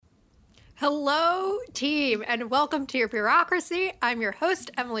Hello, team, and welcome to your bureaucracy. I'm your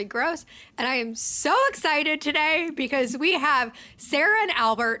host, Emily Gross, and I am so excited today because we have Sarah and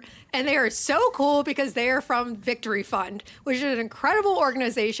Albert, and they are so cool because they are from Victory Fund, which is an incredible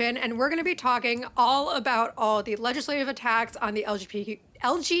organization, and we're going to be talking all about all the legislative attacks on the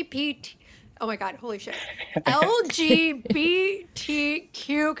LGBT, oh my God, holy shit, LGBTQ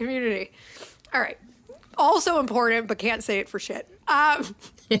community. All right. Also important, but can't say it for shit.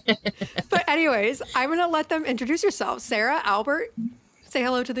 But anyways, I'm going to let them introduce yourselves. Sarah, Albert, say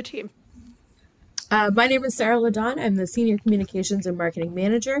hello to the team. My name is Sarah Ladon. I'm the Senior Communications and Marketing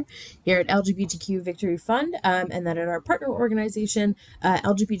Manager here at LGBTQ Victory Fund, and then at our partner organization,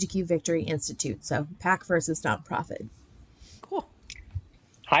 LGBTQ Victory Institute. So PAC versus nonprofit. Cool.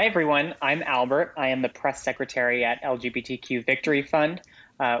 Hi, everyone. I'm Albert. I am the press secretary at LGBTQ Victory Fund,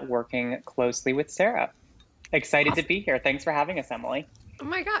 working closely with Sarah. Excited to be here. Thanks for having us, Emily. Oh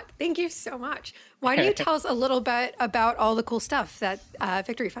my God. Thank you so much. Why don't you tell us a little bit about all the cool stuff that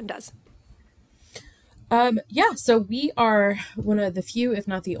Victory Fund does? So we are one of the few, if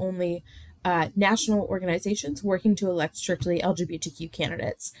not the only, national organizations working to elect strictly LGBTQ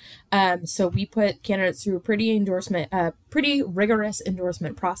candidates. So we put candidates through a pretty rigorous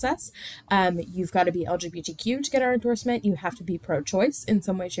endorsement process. You've got to be LGBTQ to get our endorsement. You have to be pro-choice in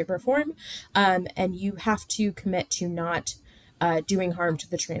some way, shape, or form. And you have to commit to not doing harm to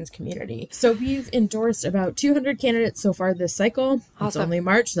the trans community. So we've endorsed about 200 candidates so far this cycle. Awesome. It's only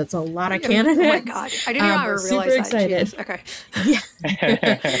March. That's a lot of candidates. Oh my God. I didn't even realize super that. excited. Jesus. Okay. Yeah.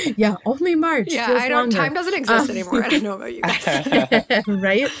 Yeah, only March. Yeah, Feels I don't, longer. time doesn't exist anymore. I don't know about you guys.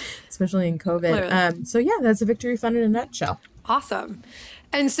 Right? Especially in COVID. So yeah, that's a Victory Fund in a nutshell. Awesome.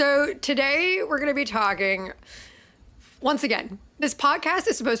 And so today we're going to be talking, once again, this podcast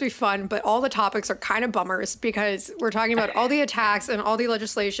is supposed to be fun, but all the topics are kind of bummers because we're talking about all the attacks and all the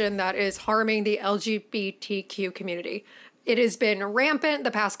legislation that is harming the LGBTQ community. It has been rampant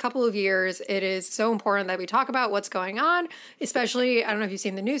the past couple of years. It is so important that we talk about what's going on, especially, I don't know if you've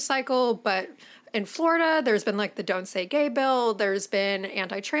seen the news cycle, but in Florida, there's been like the Don't Say Gay bill. There's been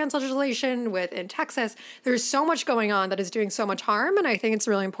anti-trans legislation in Texas. There's so much going on that is doing so much harm. And I think it's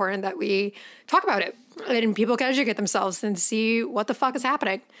really important that we talk about it and people can educate themselves and see what the fuck is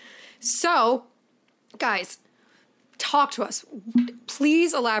happening. So, guys, talk to us.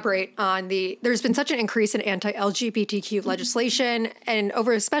 Please elaborate on there's been such an increase in anti-LGBTQ legislation and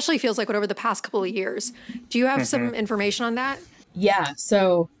especially feels like over the past couple of years. Do you have some information on that? Yeah.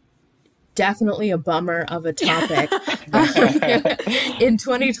 So definitely a bummer of a topic. In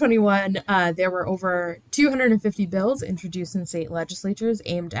 2021, there were over 250 bills introduced in state legislatures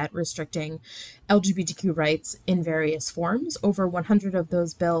aimed at restricting LGBTQ rights in various forms. Over 100 of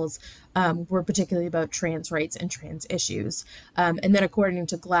those bills were particularly about trans rights and trans issues. And then according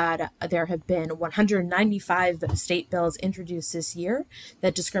to GLAAD, there have been 195 state bills introduced this year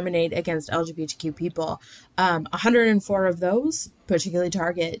that discriminate against LGBTQ people. 104 of those particularly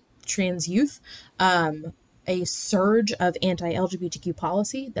target trans youth, a surge of anti-LGBTQ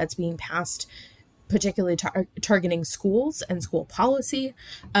policy that's being passed, particularly targeting schools and school policy.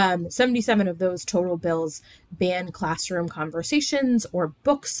 77 of those total bills ban classroom conversations or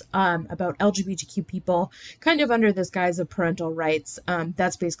books about LGBTQ people, kind of under this guise of parental rights.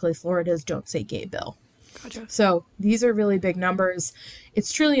 That's basically Florida's Don't Say Gay bill. Gotcha. So these are really big numbers.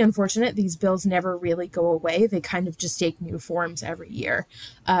 It's truly unfortunate. These bills never really go away. They kind of just take new forms every year.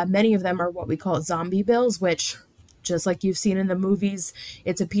 Many of them are what we call zombie bills, which, just like you've seen in the movies,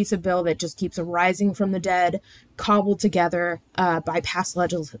 it's a piece of bill that just keeps rising from the dead, cobbled together by past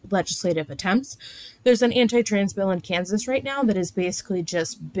legislative attempts. There's an anti-trans bill in Kansas right now that is basically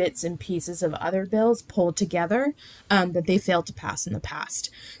just bits and pieces of other bills pulled together that they failed to pass in the past.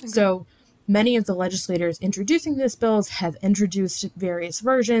 Okay. So many of the legislators introducing these bills have introduced various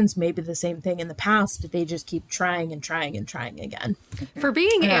versions, maybe the same thing in the past. They just keep trying and trying and trying again. For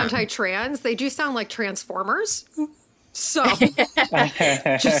being anti-trans, they do sound like Transformers. So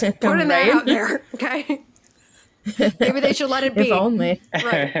just putting that out there, okay? Maybe they should let it be. If only.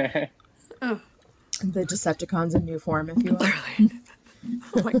 Right. Oh. The Decepticons in new form, if you will.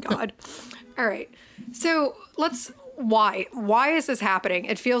 Oh my God. All right. So why is this happening?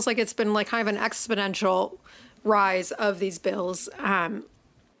 It feels like it's been like kind of an exponential rise of these bills.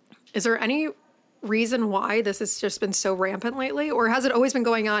 Is there any reason why this has just been so rampant lately, or has it always been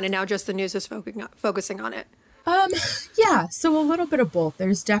going on and now just the news is focusing on it? Yeah, so a little bit of both.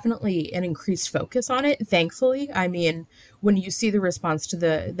 There's definitely an increased focus on it, thankfully. I mean, when you see the response to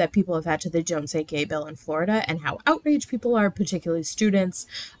that people have had to the Don't Say Gay bill in Florida and how outraged people are, particularly students,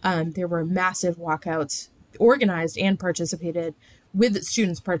 there were massive walkouts organized and participated with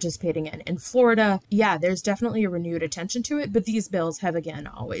students participating in. In Florida, yeah, there's definitely a renewed attention to it, but these bills have, again,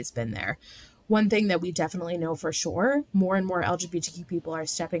 always been there. One thing that we definitely know for sure, more and more LGBTQ people are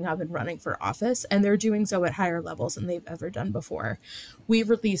stepping up and running for office, and they're doing so at higher levels than they've ever done before. We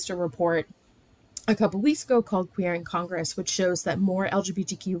released a report a couple weeks ago called Queer in Congress, which shows that more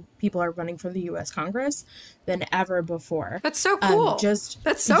LGBTQ people are running for the U.S. Congress than ever before. That's so cool.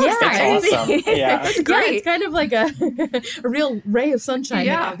 That's so yeah, exciting. That's awesome. Yeah. That's great. Yeah, it's kind of like a real ray of sunshine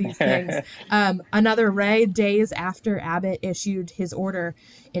in all these things. Another ray, days after Abbott issued his order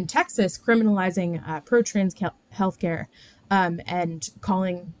in Texas criminalizing pro-trans healthcare and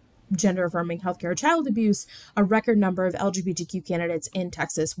calling gender-affirming healthcare child abuse, a record number of LGBTQ candidates in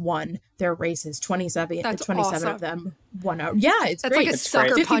Texas won their races. 27 awesome. of them won out. Yeah, it's That's great. like a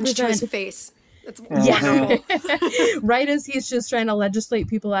sucker 50%. punch to his face. That's wonderful. Right as he's just trying to legislate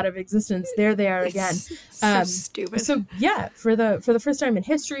people out of existence, there they are again. So stupid. So yeah, for the first time in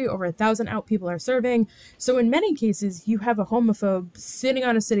history, over 1,000 out people are serving. So in many cases, you have a homophobe sitting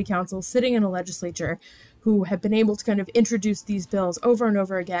on a city council, sitting in a legislature, who have been able to kind of introduce these bills over and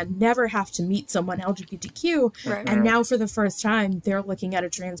over again, never have to meet someone LGBTQ. Right. And now for the first time, they're looking at a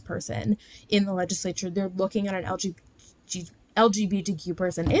trans person in the legislature. They're looking at an LGBTQ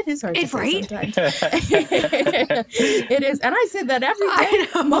person. It is hard to say sometimes. It is. And I say that every day,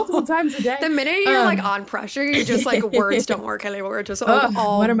 multiple times a day. The minute you're like on pressure, you just like words don't work anymore. It's just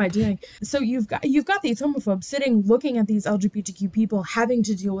all what am I doing? So you've got these homophobes sitting, looking at these LGBTQ people, having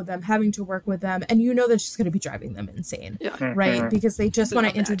to deal with them, having to work with them, and you know that's just going to be driving them insane, right? Because they just want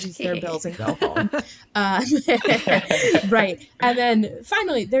to introduce their bills and go home. Right. And then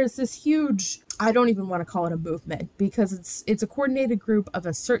finally, there's this huge, I don't even want to call it a movement, because it's a coordinated group of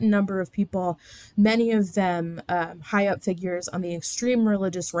a certain number of people, many of them high up figures on the extreme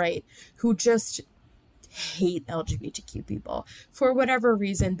religious right, who just hate LGBTQ people for whatever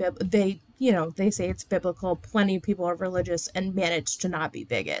reason. They say it's biblical. Plenty of people are religious and manage to not be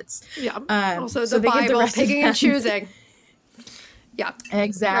bigots. Yeah. Also, so the Bible, picking and choosing. Yeah.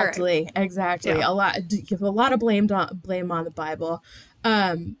 Exactly. Right. Exactly. Yeah. A lot of blame on the Bible.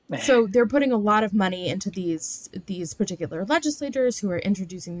 So they're putting a lot of money into these particular legislators who are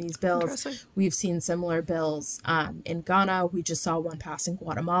introducing these bills. We've seen similar bills in Ghana. We just saw one pass in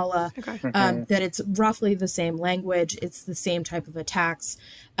Guatemala. Okay. That it's roughly the same language. It's the same type of attacks.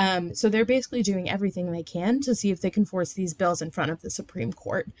 So they're basically doing everything they can to see if they can force these bills in front of the Supreme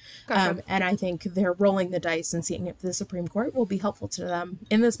Court. Gotcha. And I think they're rolling the dice and seeing if the Supreme Court will be helpful to them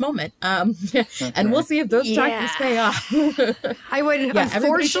in this moment. And we'll see if those tactics pay off. I would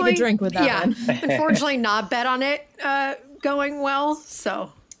everybody take a drink with that one. Unfortunately not bet on it going well.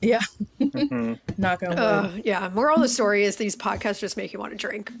 So yeah. Not going well. Yeah. Moral of the story is these podcasts just make you want to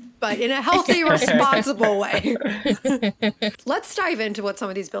drink, but in a healthy, responsible way. Let's dive into what some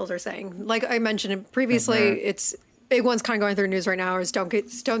of these bills are saying. Like I mentioned previously, it's big ones kind of going through the news right now is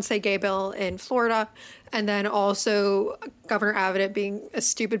Don't Say Gay bill in Florida. And then also Governor Abbott being a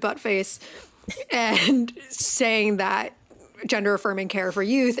stupid butt face and saying that gender affirming care for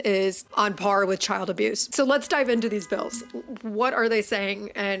youth is on par with child abuse. So let's dive into these bills. What are they saying?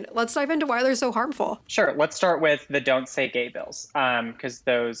 And let's dive into why they're so harmful. Sure. Let's start with the Don't Say Gay bills, because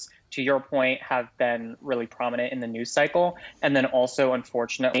those, to your point, have been really prominent in the news cycle. And then also,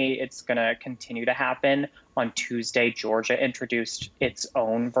 unfortunately, it's going to continue to happen. On Tuesday, Georgia introduced its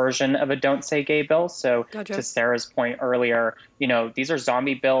own version of a Don't Say Gay bill. So to Sarah's point earlier, these are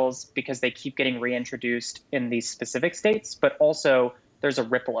zombie bills because they keep getting reintroduced in these specific states, but also there's a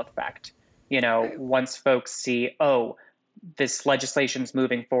ripple effect. Once folks see, oh, this legislation's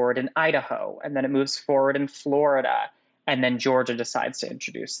moving forward in Idaho, and then it moves forward in Florida, and then Georgia decides to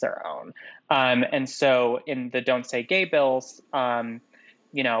introduce their own. And so in the Don't Say Gay bills,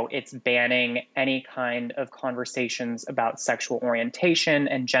 it's banning any kind of conversations about sexual orientation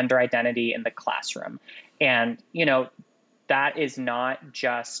and gender identity in the classroom. And, that is not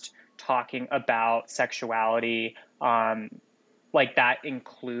just talking about sexuality. Like that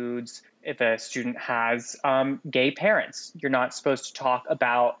includes if a student has gay parents, you're not supposed to talk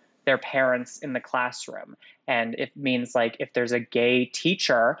about their parents in the classroom. And it means like if there's a gay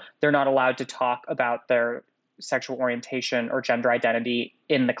teacher, they're not allowed to talk about their sexual orientation or gender identity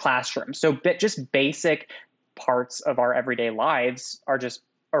in the classroom. So just basic parts of our everyday lives are just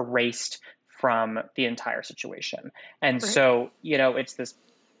erased from the entire situation. And so,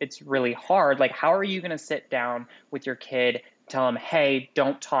 it's really hard. Like, how are you going to sit down with your kid, tell them, hey,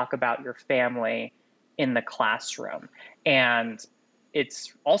 don't talk about your family in the classroom? And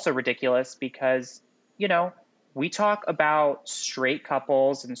it's also ridiculous because, we talk about straight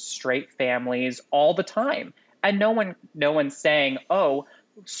couples and straight families all the time. And no one's saying, oh,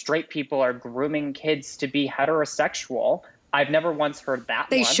 straight people are grooming kids to be heterosexual. I've never once heard that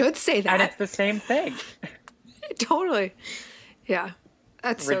They one. should say that. And it's the same thing. Totally. Yeah.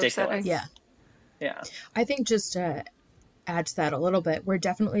 That's Ridiculous. so upsetting. Yeah. Yeah. I think just to add to that a little bit, we're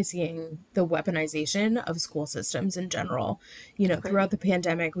definitely seeing the weaponization of school systems in general. You know, throughout the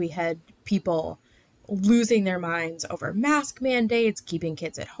pandemic, we had people losing their minds over mask mandates, keeping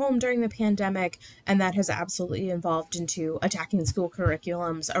kids at home during the pandemic, and that has absolutely evolved into attacking school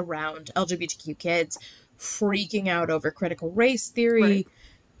curriculums around LGBTQ kids, freaking out over critical race theory. Right.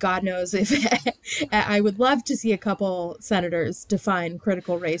 God knows if I would love to see a couple senators define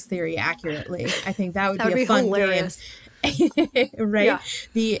critical race theory accurately. I think that would be a fun hilarious. game. Right? Yeah.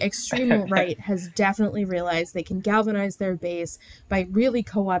 The extreme right has definitely realized they can galvanize their base by really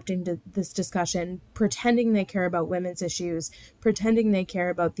co-opting this discussion, pretending they care about women's issues, pretending they care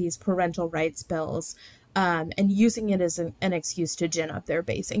about these parental rights bills, and using it as an excuse to gin up their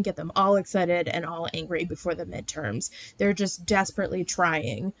base and get them all excited and all angry before the midterms. They're just desperately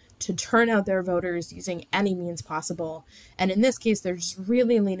trying to turn out their voters using any means possible. And in this case, they're just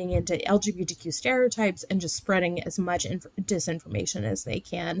really leaning into LGBTQ stereotypes and just spreading as much disinformation as they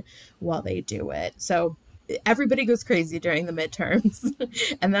can while they do it. So everybody goes crazy during the midterms.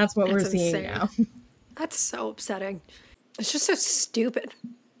 And that's what we're seeing now. That's so upsetting. It's just so stupid.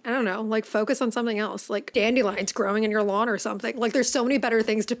 I don't know, like focus on something else, like dandelions growing in your lawn or something. Like there's so many better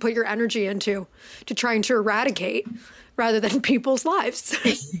things to put your energy into to trying to eradicate rather than people's lives.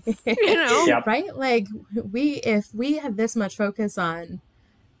 You know? Yep. Right? Like if we had this much focus on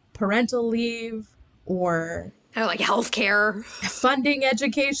parental leave or like healthcare, funding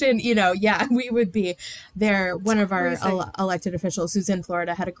education, you know, yeah, we would be there. One of our elected officials who's in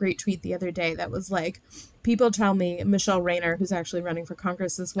Florida had a great tweet the other day that was like, people tell me, Michelle Rayner, who's actually running for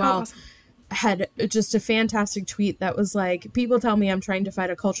Congress as well, had just a fantastic tweet that was like, people tell me I'm trying to fight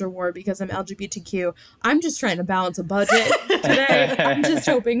a culture war because I'm LGBTQ. I'm just trying to balance a budget today. I'm just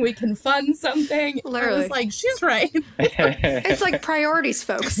hoping we can fund something. Literally. I was like, she's right. It's like priorities,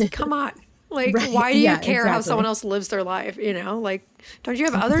 folks. Come on. Like, right. Why do you care how someone else lives their life? You know, like, don't you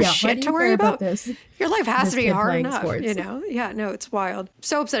have other shit to worry about? Your life has to be hard enough, sports. You know? Yeah, no, it's wild.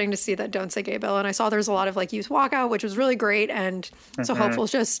 So upsetting to see that Don't Say Gay bill. And I saw there's a lot of like youth walkout, which was really great. And so hopeful.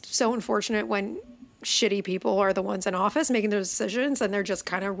 It's just so unfortunate when shitty people are the ones in office making those decisions and they're just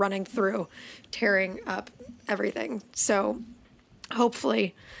kind of running through, tearing up everything. So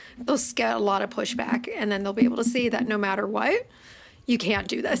hopefully they'll get a lot of pushback and then they'll be able to see that no matter what, you can't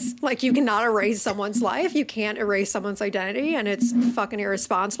do this. Like, you cannot erase someone's life. You can't erase someone's identity. And it's fucking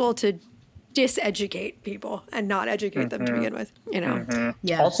irresponsible to diseducate people and not educate them to begin with, you know?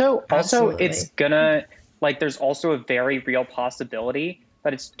 Yeah. Also, it's gonna, like, there's also a very real possibility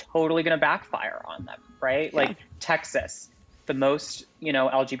that it's totally gonna backfire on them, right? Yeah. Like, Texas, the most, you know,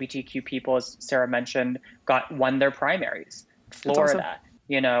 LGBTQ people, as Sarah mentioned, won their primaries. Florida.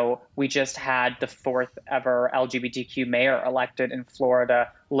 You know, we just had the 4th ever LGBTQ mayor elected in Florida,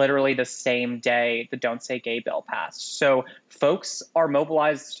 literally the same day the Don't Say Gay bill passed. So folks are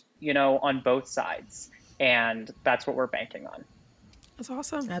mobilized, you know, on both sides. And that's what we're banking on. That's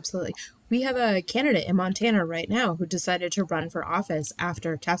awesome. Absolutely. We have a candidate in Montana right now who decided to run for office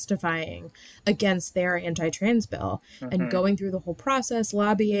after testifying against their anti-trans bill and going through the whole process,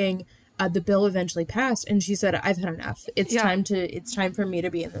 lobbying. The bill eventually passed, and she said, "I've had enough. It's time for me to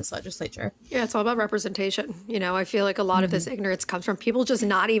be in this legislature." Yeah, it's all about representation. You know, I feel like a lot of this ignorance comes from people just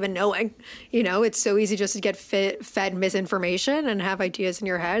not even knowing. You know, it's so easy just to get fed misinformation and have ideas in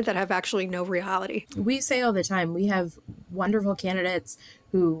your head that have actually no reality. We say all the time, we have wonderful candidates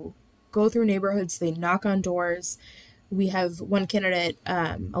who go through neighborhoods, they knock on doors. We have one candidate,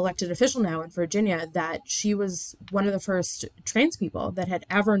 elected official now in Virginia, that she was one of the first trans people that had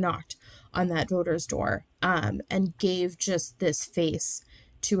ever knocked on that voter's door, and gave just this face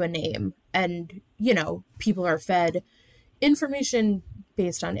to a name. And, you know, people are fed information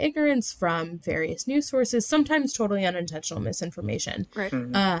based on ignorance from various news sources, sometimes totally unintentional misinformation. Right.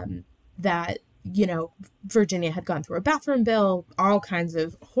 That, you know, Virginia had gone through a bathroom bill, all kinds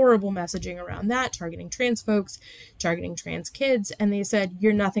of horrible messaging around that, targeting trans folks, targeting trans kids. And they said,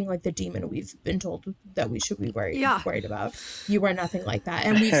 you're nothing like the demon we've been told that we should be worried about. You are nothing like that.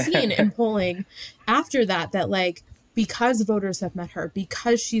 And we've seen in polling after that, like, because voters have met her,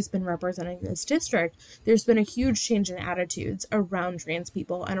 because she's been representing this district, there's been a huge change in attitudes around trans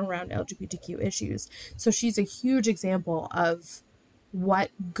people and around LGBTQ issues. So she's a huge example of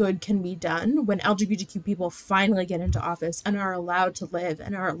what good can be done when LGBTQ people finally get into office and are allowed to live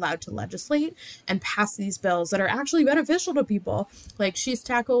and are allowed to legislate and pass these bills that are actually beneficial to people. Like, she's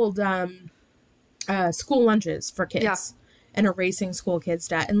tackled school lunches for kids. Yeah. And erasing school kids'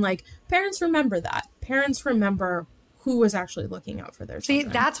 debt. And like, parents remember that. Parents remember who was actually looking out for their children.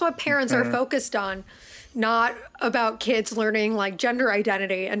 See, that's what parents are focused on, not about kids learning like gender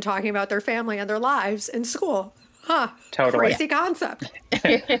identity and talking about their family and their lives in school. Huh. Totally. Crazy concept.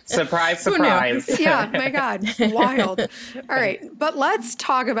 Surprise, surprise. Yeah, my God. Wild. All right. But let's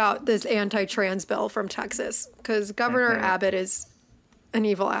talk about this anti-trans bill from Texas, because Governor Abbott is an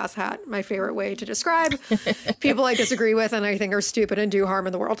evil asshat, my favorite way to describe people I disagree with and I think are stupid and do harm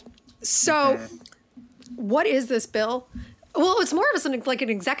in the world. So what is this bill? Well, it's more of like an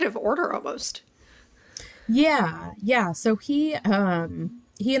executive order almost. Yeah. So he and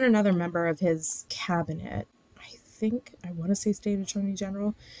another member of his cabinet, I want to say state attorney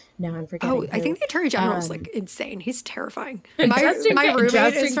general. Now I'm forgetting. I think the attorney general is like insane. He's terrifying. My my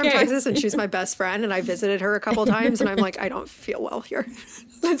roommate is from Texas and she's my best friend. And I visited her a couple times and I'm like, I don't feel well here.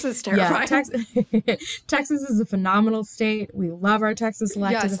 This is terrifying. Yeah, Texas is a phenomenal state. We love our Texas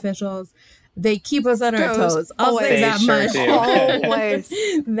elected officials. They keep us on our toes. I'll say that much. Always.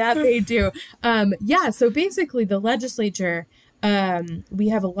 That they do. So basically the legislature, we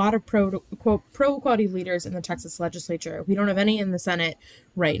have a lot of pro-equality leaders in the Texas legislature. We don't have any in the Senate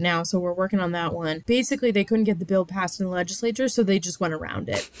right now, so we're working on that one. Basically, they couldn't get the bill passed in the legislature, so they just went around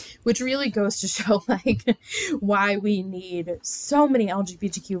it, which really goes to show like why we need so many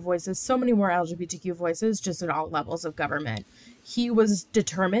LGBTQ voices, so many more LGBTQ voices just at all levels of government. He was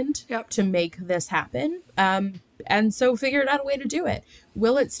determined to make this happen, and so figured out a way to do it.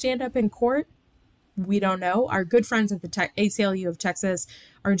 Will it stand up in court? We don't know. Our good friends at the ACLU of Texas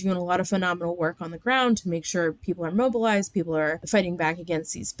are doing a lot of phenomenal work on the ground to make sure people are mobilized, people are fighting back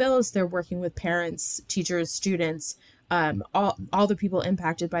against these bills. They're working with parents, teachers, students, all the people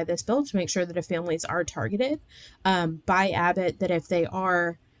impacted by this bill to make sure that if families are targeted by Abbott, that if they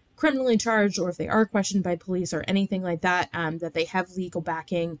are criminally charged or if they are questioned by police or anything like that, that they have legal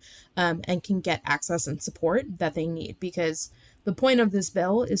backing and can get access and support that they need. Because the point of this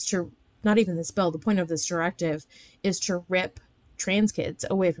bill is to not even this bill, the point of this directive is to rip trans kids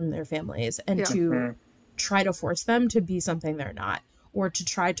away from their families and to try to force them to be something they're not, or to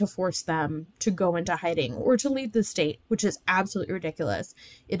try to force them to go into hiding or to leave the state, which is absolutely ridiculous.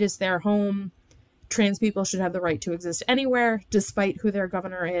 It is their home. Trans people should have the right to exist anywhere, despite who their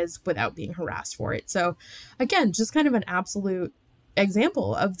governor is, without being harassed for it. So again, just kind of an absolute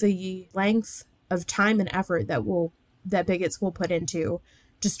example of the length of time and effort that bigots will put into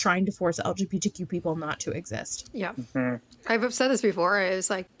just trying to force LGBTQ people not to exist. Yeah. I've said this before. Is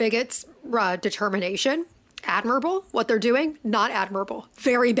like bigots' determination, admirable. What they're doing, not admirable.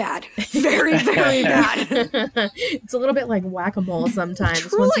 Very bad. Very, very bad. It's a little bit like whack-a-mole sometimes.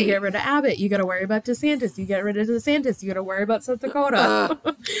 Truly. Once you get rid of Abbott, you got to worry about DeSantis. You get rid of DeSantis, you got to worry about South Dakota.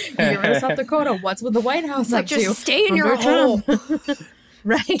 You get rid of South Dakota. What's with the White House like, just stay in your hole.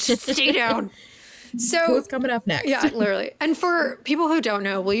 Right. Just stay down. So who's coming up next? Yeah, literally. And for people who don't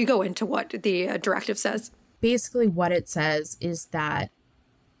know, will you go into what the directive says? Basically, what it says is that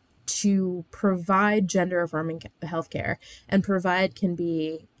to provide gender-affirming healthcare, and provide can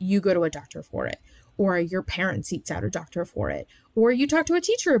be you go to a doctor for it, or your parent seeks out a doctor for it, or you talk to a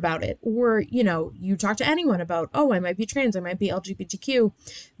teacher about it, or, you talk to anyone about, I might be trans, I might be LGBTQ.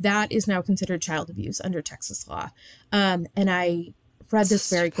 That is now considered child abuse under Texas law. And I read this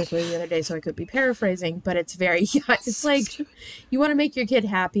very quickly the other day, so I could be paraphrasing, but it's it's like, you want to make your kid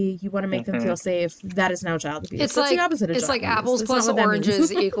happy, you want to make them feel safe. That is now child abuse. It's That's like the opposite of it's child like abuse. apples That's plus not what that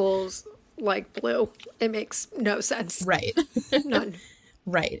oranges means. equals like blue. It makes no sense. Right. None.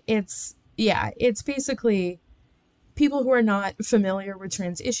 Right. It's basically people who are not familiar with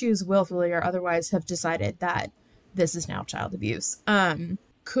trans issues, willfully or otherwise, have decided that this is now child abuse.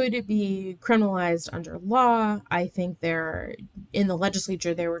 Could it be criminalized under law? I think in the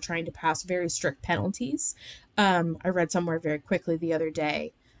legislature, they were trying to pass very strict penalties. I read somewhere very quickly the other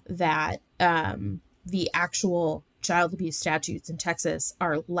day that the actual child abuse statutes in Texas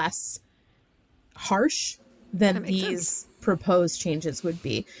are less harsh than these proposed changes would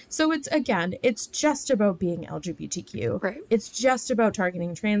be. So it's just about being LGBTQ. Right. It's just about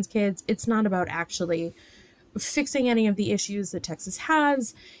targeting trans kids. It's not about actually fixing any of the issues that Texas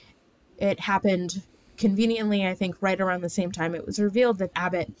has. It happened conveniently, I think, right around the same time it was revealed that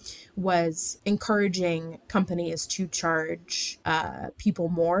Abbott was encouraging companies to charge people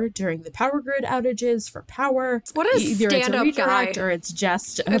more during the power grid outages for power. What a stand-up guy. Or it's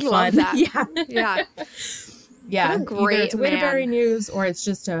just I love that. Yeah. What a great either it's a way to man. bury news, or it's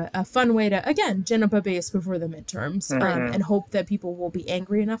just a fun way to, again, gin up a base before the midterms, and hope that people will be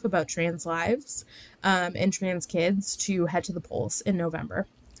angry enough about trans lives and trans kids to head to the polls in November.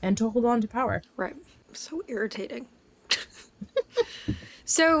 and to hold on to power. Right. So irritating.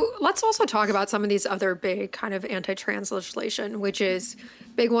 So let's also talk about some of these other big kind of anti-trans legislation, which is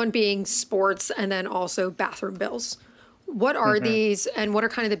big one being sports and then also bathroom bills. What are these and what are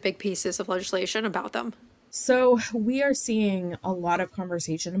kind of the big pieces of legislation about them? So we are seeing a lot of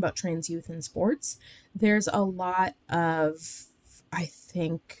conversation about trans youth in sports. There's a lot of, I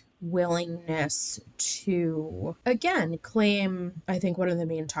think, willingness to, again, claim, I think one of the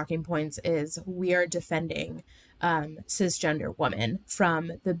main talking points is we are defending cisgender women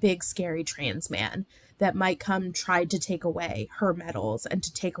from the big scary trans man that might come try to take away her medals and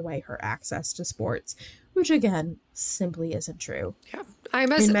to take away her access to sports, which again simply isn't true. Yeah,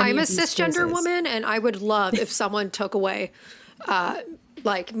 I'm a cisgender woman, and I would love if someone took away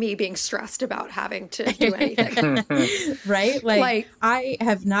like me being stressed about having to do anything. Right? Like I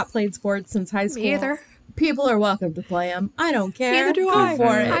have not played sports since high school. Me either. People are welcome to play them. I don't care. Neither do Go I.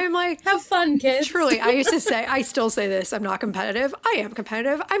 for it. I'm like, have fun, kids. Truly, I still say this. I'm not competitive. I am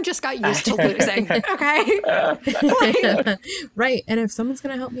competitive. I'm just got used to losing. Okay. Right. And if someone's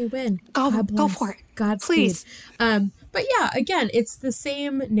going to help me win, go for it. Godspeed. Please. But yeah, again, it's the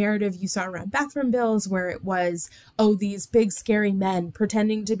same narrative you saw around bathroom bills where it was, oh, these big scary men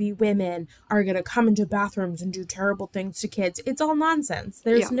pretending to be women are going to come into bathrooms and do terrible things to kids. It's all nonsense.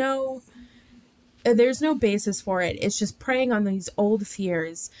 There's no basis for it. It's just preying on these old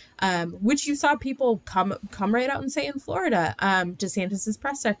fears, which you saw people come right out and say in Florida. DeSantis's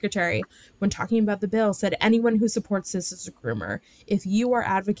press secretary, when talking about the bill, said anyone who supports this is a groomer. If you are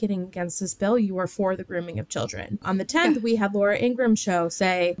advocating against this bill, you are for the grooming of children. On the 10th, we had Laura Ingraham's show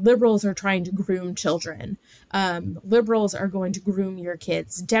say liberals are trying to groom children. Liberals are going to groom your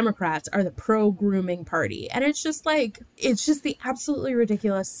kids. Democrats are the pro-grooming party. And it's just the absolutely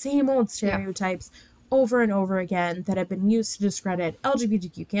ridiculous, same old stereotypes over and over again that have been used to discredit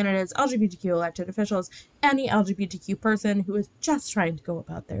LGBTQ candidates, LGBTQ elected officials, any LGBTQ person who is just trying to go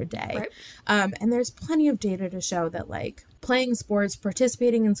about their day. Right. And there's plenty of data to show that playing sports,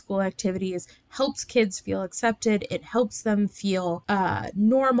 participating in school activities helps kids feel accepted. It helps them feel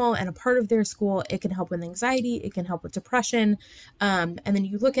normal and a part of their school. It can help with anxiety. It can help with depression. And then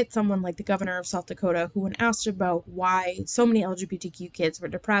you look at someone like the governor of South Dakota, who when asked about why so many LGBTQ kids were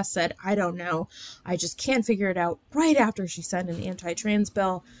depressed, said, I don't know. I just can't figure it out, right after she signed an anti-trans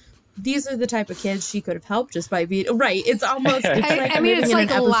bill. These are the type of kids she could have helped just by being right. It's almost. It's like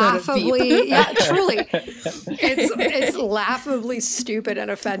laughably, yeah, truly. It's laughably stupid and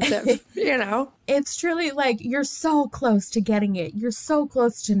offensive. You know, it's truly you're so close to getting it. You're so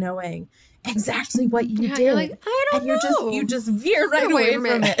close to knowing exactly what you did. You're like, I don't know. You just veer right away from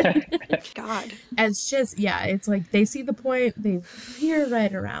it. God. It's just, it's like they see the point, they veer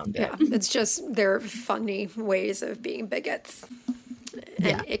right around it. Yeah, it's just their funny ways of being bigots.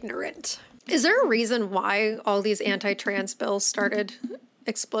 And ignorant. Is there a reason why all these anti-trans bills started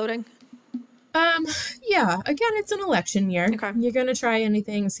exploding? Yeah. Again, it's an election year. Okay. You're going to try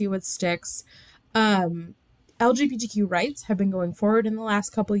anything, see what sticks. LGBTQ rights have been going forward in the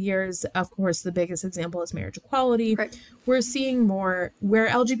last couple of years. Of course, the biggest example is marriage equality. Right. We're seeing more where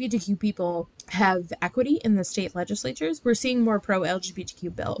LGBTQ people have equity in the state legislatures. We're seeing more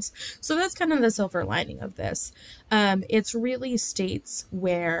pro-LGBTQ bills. So that's kind of the silver lining of this. It's really states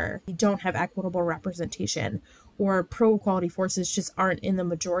where you don't have equitable representation or pro-equality forces just aren't in the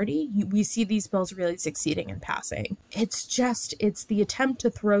majority. We see these bills really succeeding and passing. It's the attempt to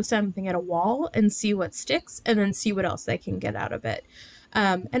throw something at a wall and see what sticks and then see what else they can get out of it.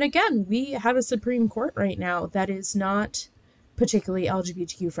 And again, we have a Supreme Court right now that is not particularly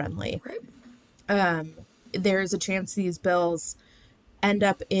LGBTQ friendly. Right. There's a chance these bills end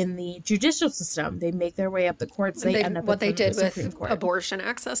up in the judicial system. They make their way up the courts. They end up what they did with Supreme Court. Abortion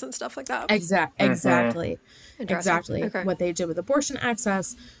access and stuff like that. Exactly. Okay. What they did with abortion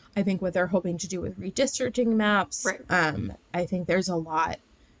access. I think what they're hoping to do with redistricting maps. Right. I think there's a lot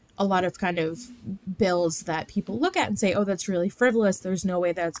of kind of bills that people look at and say, oh, that's really frivolous. There's no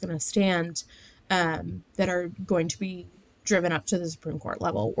way that's going to stand, that are going to be driven up to the Supreme Court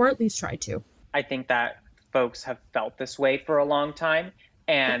level, or at least try to. I think that folks have felt this way for a long time,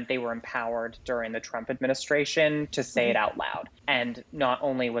 and they were empowered during the Trump administration to say it out loud. And not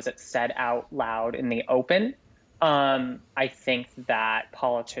only was it said out loud in the open, I think that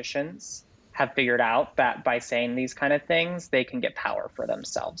politicians have figured out that by saying these kind of things, they can get power for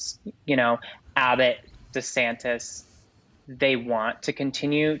themselves. You know, Abbott, DeSantis, they want to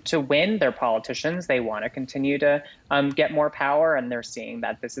continue to win. They're politicians. They want to continue to get more power, and they're seeing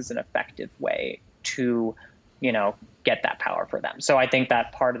that this is an effective way to, get that power for them. So I think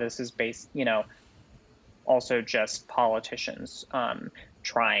that part of this is based, also just politicians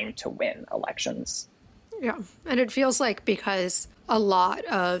trying to win elections. Yeah. And it feels like because a lot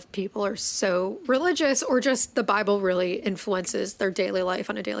of people are so religious, or just the Bible really influences their daily life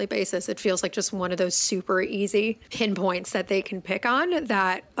on a daily basis, it feels like just one of those super easy pinpoints that they can pick on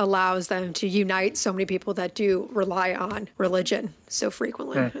that allows them to unite so many people that do rely on religion so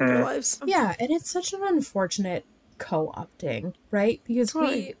frequently in their lives. Yeah, and it's such an unfortunate co-opting, right? Because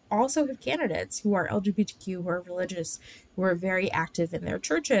we also have candidates who are LGBTQ, who are religious, who are very active in their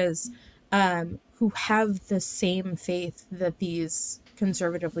churches, who have the same faith that these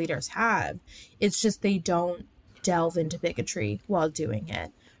conservative leaders have. It's just they don't delve into bigotry while doing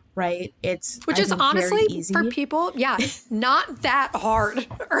it, right? Which is honestly for people, not that hard,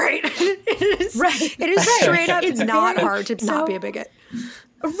 right? It is straight up not hard to not be a bigot.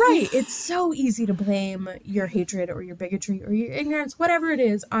 Right. It's so easy to blame your hatred or your bigotry or your ignorance, whatever it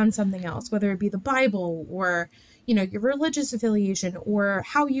is, on something else, whether it be the Bible or, you know, your religious affiliation or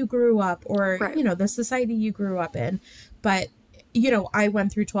how you grew up or, you know, the society you grew up in. But, you know, I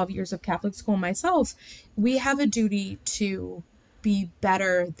went through 12 years of Catholic school myself. We have a duty to be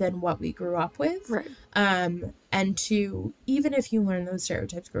better than what we grew up with. Right. And to, even if you learn those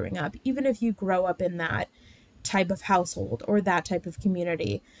stereotypes growing up, even if you grow up in that type of household or that type of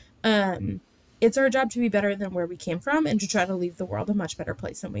community, it's our job to be better than where we came from and to try to leave the world a much better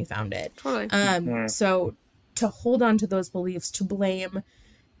place than we found it. Totally. So to hold on to those beliefs, to blame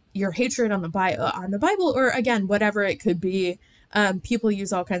your hatred on the Bible, or again, whatever it could be, people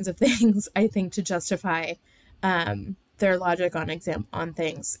use all kinds of things, I think, to justify their logic on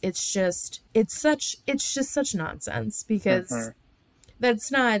things. It's just such nonsense, because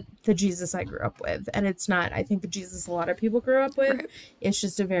that's not the Jesus I grew up with. And it's not, I think, the Jesus a lot of people grew up with. Right. It's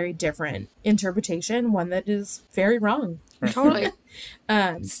just a very different interpretation, one that is very wrong. Totally.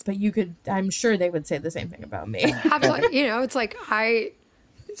 But I'm sure they would say the same thing about me. Absolutely. You know, it's like I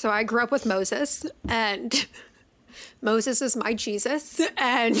grew up with Moses, and Moses is my Jesus.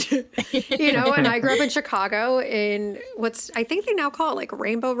 And, you know, and I grew up in Chicago in I think they now call it like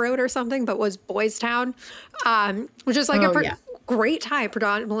Rainbow Road or something, but was Boys Town, which is like great time,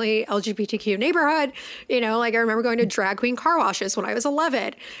 predominantly LGBTQ neighborhood. You know, like I remember going to drag queen car washes when I was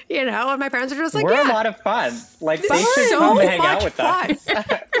 11, you know, and my parents were just like, we're a lot of fun. Like, they should so come hang much out with fun. us.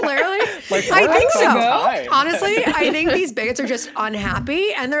 Literally. Like, I think so. Time. Honestly, I think these bigots are just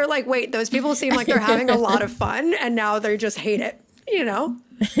unhappy, and they're like, wait, those people seem like they're having a lot of fun, and now they just hate it, you know?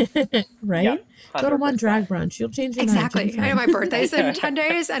 Right? Yeah. Go to one drag brunch. You'll change your mind. Exactly. I know my birthday's in 10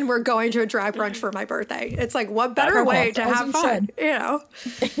 days, and we're going to a drag brunch for my birthday. It's like, what better way to have fun, you know?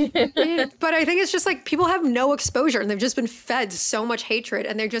 But I think it's just like people have no exposure, and they've just been fed so much hatred,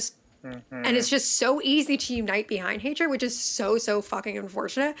 and they're just, and it's just so easy to unite behind hatred, which is so, so fucking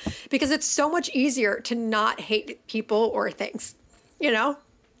unfortunate, because it's so much easier to not hate people or things, you know?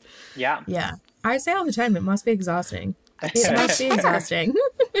 Yeah. Yeah. I say all the time, it must be exhausting. It must be exhausting.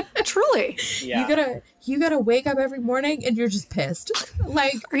 Truly. Yeah. You gotta wake up every morning and you're just pissed.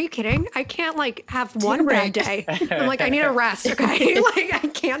 Like, are you kidding? I can't like have one bad day. I'm like, I need a rest. Okay, like I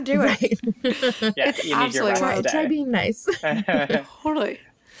can't do it. Yeah, it's you need your rest. Try being nice. Totally.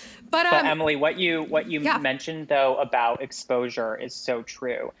 But Emily, what you mentioned though about exposure is so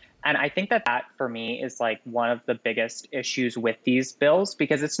true. And I think that for me is like one of the biggest issues with these bills,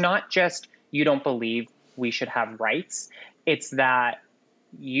 because it's not just you don't believe we should have rights. It's that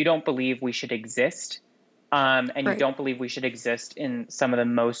you don't believe we should exist. And you don't believe we should exist in some of the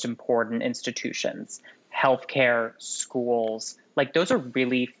most important institutions, healthcare, schools. Like, those are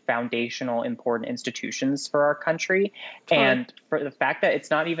really foundational, important institutions for our country. Totally. And for the fact that it's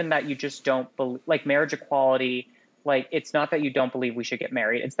not even that you just don't believe, like marriage equality, like, it's not that you don't believe we should get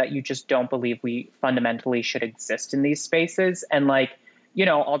married. It's that you just don't believe we fundamentally should exist in these spaces. And like, you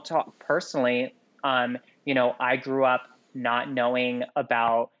know, I'll talk personally, you know, I grew up not knowing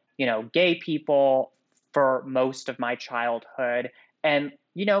about, you know, gay people for most of my childhood. And,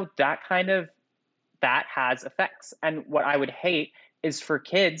 you know, that has effects. And what I would hate is for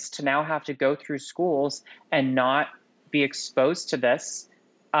kids to now have to go through schools and not be exposed to this,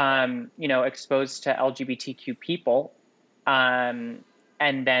 you know, exposed to LGBTQ people. And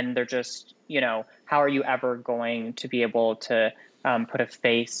then they're just, you know, how are you ever going to be able to put a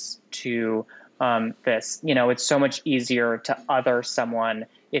face to this? You know, it's so much easier to other someone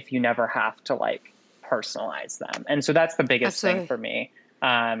if you never have to like personalize them. And so that's the biggest thing for me.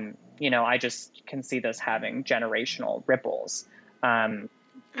 You know, I just can see this having generational ripples.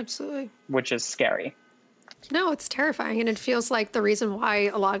 Absolutely. Which is scary. No, it's terrifying. And it feels like the reason why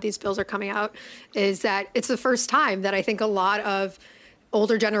a lot of these bills are coming out is that it's the first time that I think a lot of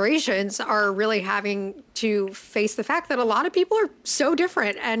older generations are really having to face the fact that a lot of people are so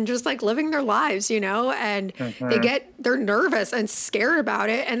different and just like living their lives, and they're nervous and scared about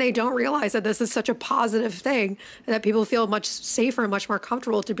it. And they don't realize that this is such a positive thing, that people feel much safer and much more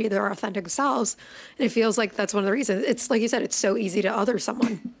comfortable to be their authentic selves. And it feels like that's one of the reasons. It's like you said, it's so easy to other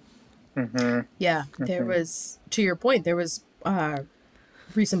someone. Yeah, there was, to your point, there was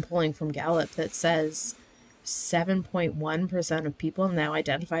recent polling from Gallup that says 7.1% of people now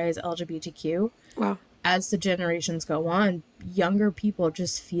identify as LGBTQ. Wow. As the generations go on, younger people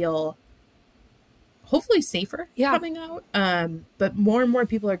just feel hopefully safer coming out. But more and more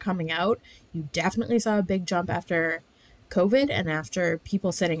people are coming out. You definitely saw a big jump after COVID and after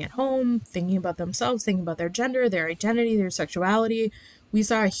people sitting at home, thinking about themselves, thinking about their gender, their identity, their sexuality. We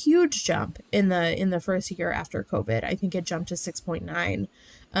saw a huge jump in the first year after COVID. I think it jumped to 6.9.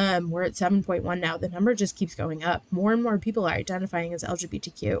 We're at 7.1 now. The number just keeps going up. More and more people are identifying as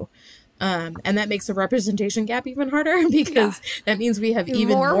LGBTQ. And that makes the representation gap even harder because that means we have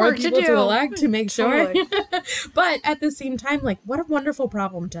even more people to elect to make sure. But at the same time, like, what a wonderful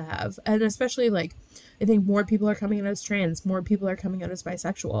problem to have. And especially, like, I think more people are coming out as trans, more people are coming out as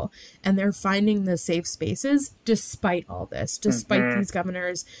bisexual, and they're finding the safe spaces despite all this, despite these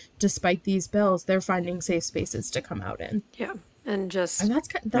governors, despite these bills, they're finding safe spaces to come out in. Yeah. And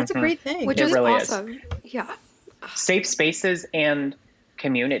that's a great thing. Which is really awesome. Yeah. Safe spaces and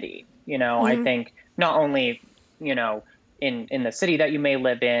community. I think not only, in the city that you may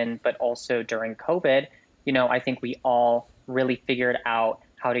live in, but also during COVID, I think we all really figured out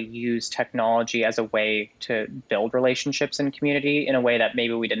how to use technology as a way to build relationships in community in a way that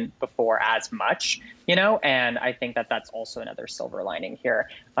maybe we didn't before as much, and I think that that's also another silver lining here,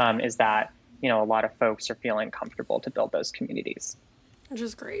 is that, a lot of folks are feeling comfortable to build those communities. Which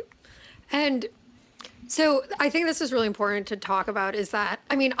is great. And so I think this is really important to talk about is that,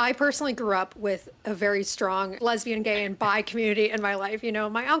 I personally grew up with a very strong lesbian, gay, and bi community in my life.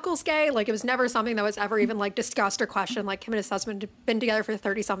 My uncle's gay. Like, it was never something that was ever even like discussed or questioned. Like, him and his husband had been together for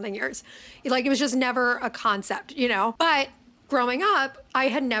 30 something years. Like, it was just never a concept, But growing up, I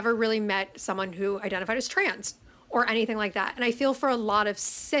had never really met someone who identified as trans or anything like that. And I feel for a lot of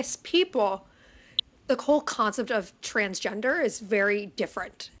cis people, the whole concept of transgender is very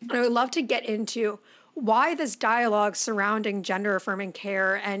different. And I would love to get into why this dialogue surrounding gender affirming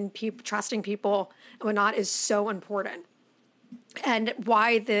care and trusting people and whatnot is so important, and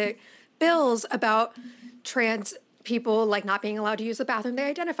why the bills about trans people like not being allowed to use the bathroom they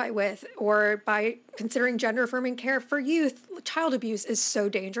identify with, or by considering gender affirming care for youth, child abuse is so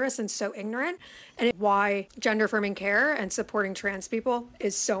dangerous and so ignorant, and why gender affirming care and supporting trans people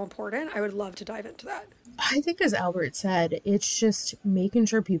is so important. I would love to dive into that. I think, as Albert said, it's just making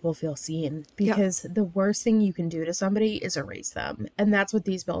sure people feel seen, because the worst thing you can do to somebody is erase them. And that's what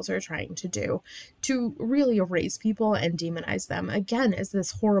these bills are trying to do, to really erase people and demonize them, again, as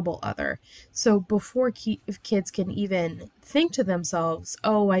this horrible other. So before kids can even think to themselves,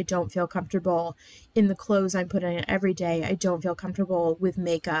 oh, I don't feel comfortable in the clothes I'm putting on every day. I don't feel comfortable with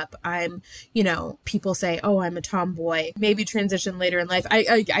makeup. I'm, people say, oh, I'm a tomboy, maybe transition later in life.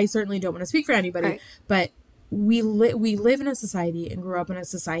 I certainly don't want to speak for anybody, but we live in a society and grew up in a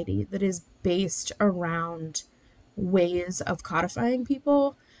society that is based around ways of codifying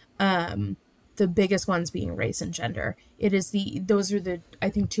people. The biggest ones being race and gender. Those are I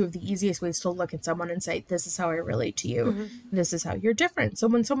think, two of the easiest ways to look at someone and say, this is how I relate to you. This is how you're different. So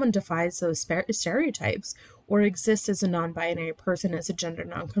when someone defies those stereotypes or exists as a non-binary person, as a gender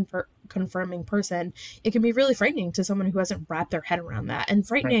non-confirming person, it can be really frightening to someone who hasn't wrapped their head around that, and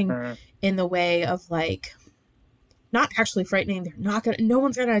frightening in the way of, like, not actually frightening. No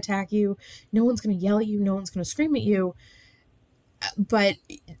one's going to attack you. No one's going to yell at you. No one's going to scream at you. But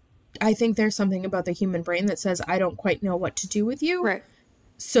I think there's something about the human brain that says, I don't quite know what to do with you. Right.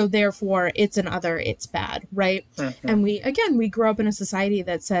 So therefore, it's an other, it's bad, right? And we grew up in a society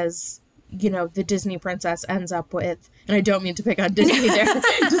that says, the Disney princess ends up with, and I don't mean to pick on Disney there,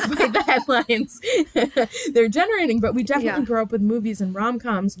 despite the headlines they're generating, but we definitely grew up with movies and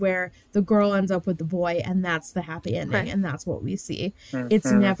rom-coms where the girl ends up with the boy, and that's the happy ending, and that's what we see.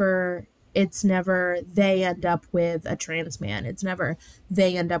 It's never they end up with a trans man. It's never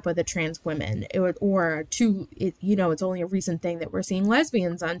they end up with a trans woman. It's only a recent thing that we're seeing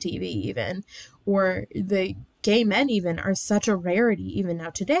lesbians on TV even, or the gay men even are such a rarity even now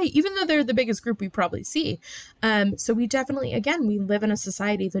today, even though they're the biggest group we probably see. So we definitely, again, we live in a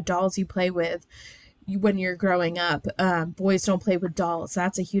society, the dolls you play with when you're growing up, boys don't play with dolls.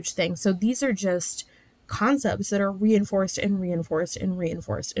 That's a huge thing. So these are just concepts that are reinforced and reinforced and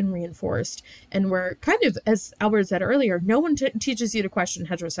reinforced and reinforced. And we're kind of, as Albert said earlier, no one teaches you to question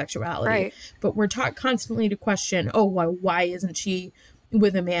heterosexuality, right. but we're taught constantly to question, oh, why isn't she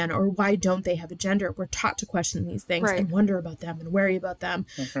with a man, or why don't they have a gender? We're taught to question these things Right. and wonder about them and worry about them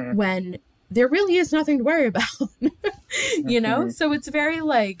when there really is nothing to worry about, you know? So it's very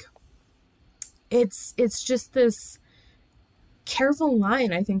like, it's just this careful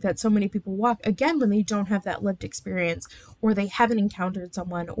line, I think, that so many people walk, again, when they don't have that lived experience, or they haven't encountered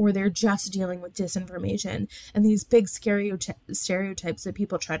someone, or they're just dealing with disinformation and these big stereotypes that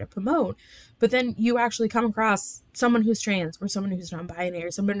people try to promote. But then you actually come across someone who's trans, or someone who's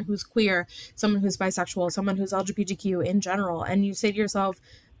non-binary, someone who's queer, someone who's bisexual, someone who's LGBTQ in general, and you say to yourself,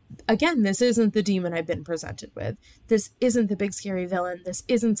 again, this isn't the demon I've been presented with. This isn't the big scary villain. This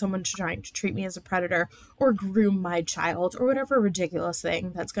isn't someone trying to treat me as a predator or groom my child or whatever ridiculous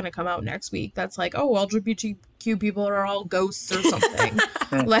thing that's going to come out next week. That's like, oh, LGBTQ people are all ghosts or something.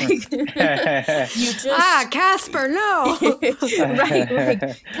 Like, you just... Casper, no! Right.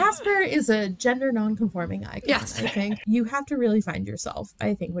 Like, Casper is a gender non-conforming icon, yes. I think. You have to really find yourself,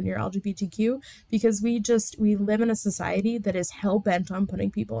 I think, when you're LGBTQ, because we live in a society that is hell-bent on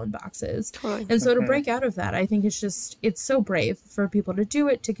putting people in boxes. Totally. And so to break out of that, I think it's so brave for people to do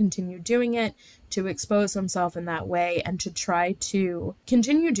it, to continue doing it, to expose themselves in that way, and to try to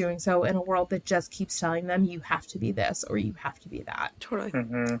continue doing so in a world that just keeps telling them you have to be this or you have to be that. Totally.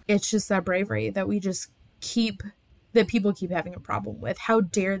 It's just that bravery that that people keep having a problem with. How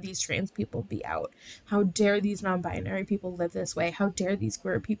dare these trans people be out? How dare these non-binary people live this way? How dare these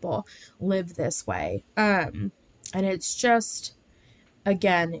queer people live this way? And it's just,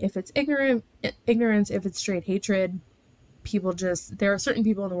 again, if it's ignorance, if it's straight hatred, there are certain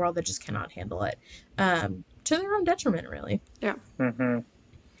people in the world that just cannot handle it, to their own detriment, really. Yeah.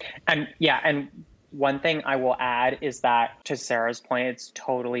 And one thing I will add is that, to Sarah's point, it's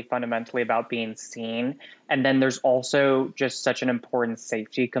totally fundamentally about being seen. And then there's also just such an important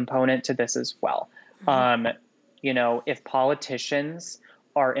safety component to this as well. If politicians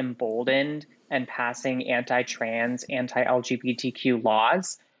are emboldened and passing anti-trans, anti-LGBTQ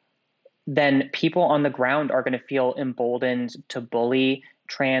laws, then people on the ground are going to feel emboldened to bully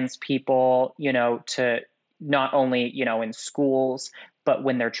trans people, to not only, in schools, but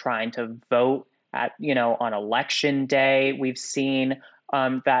when they're trying to vote on election day. We've seen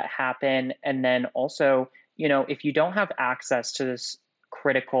that happen. And then also, if you don't have access to this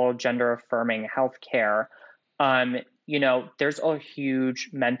critical gender affirming healthcare, there's a huge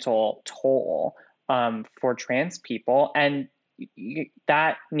mental toll for trans people. And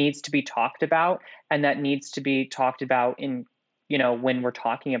that needs to be talked about, and that needs to be talked about in, when we're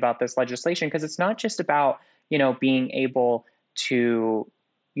talking about this legislation, because it's not just about, being able to,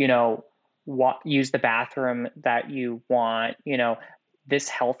 use the bathroom that you want. This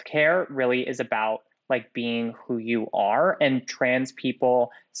healthcare really is about like being who you are, and trans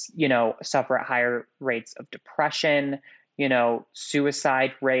people, suffer at higher rates of depression,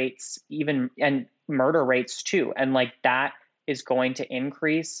 suicide rates, and murder rates too. And like that is going to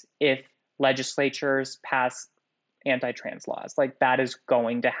increase if legislatures pass anti-trans laws. Like that is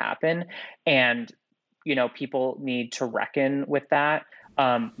going to happen. And, people need to reckon with that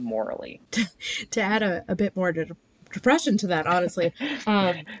morally. To add a bit more to depression to that, honestly,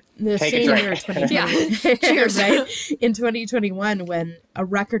 the Take same year, 2020, cheers. Right? In 2021, when a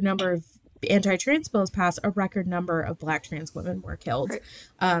record number of anti-trans bills passed, a record number of Black trans women were killed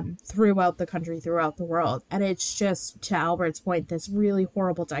throughout the country, throughout the world. And it's just, to Albert's point, this really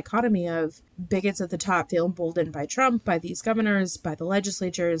horrible dichotomy of bigots at the top feel emboldened by Trump, by these governors, by the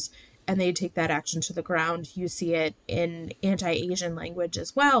legislatures, and they take that action to the ground. You see it in anti-Asian language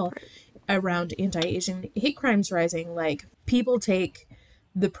as well, around anti-Asian hate crimes rising. Like, people take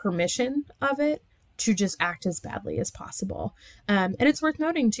the permission of it to just act as badly as possible. And it's worth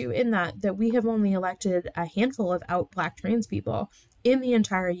noting, too, in that we have only elected a handful of out Black trans people in the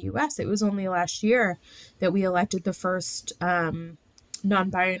entire U.S. It was only last year that we elected the first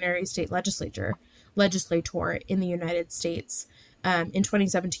non-binary state legislator in the United States. In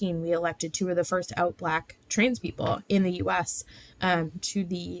 2017, we elected two of the first out Black trans people in the U.S. To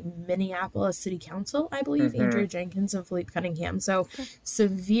the Minneapolis City Council, I believe, Andrew Jenkins and Philippe Cunningham. So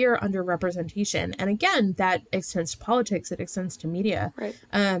severe underrepresentation. And again, that extends to politics. It extends to media. Right.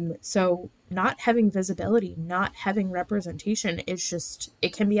 So not having visibility, not having representation is just,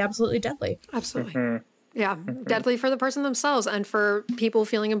 it can be absolutely deadly. Absolutely. Yeah, deadly for the person themselves and for people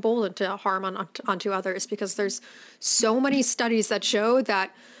feeling emboldened to harm onto others, because there's so many studies that show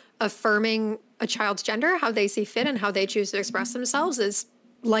that affirming a child's gender, how they see fit and how they choose to express themselves, is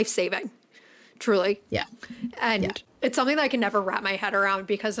life-saving. truly. Yeah. And it's something that I can never wrap my head around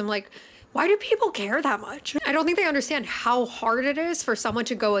because I'm like, why do people care that much? I don't think they understand how hard it is for someone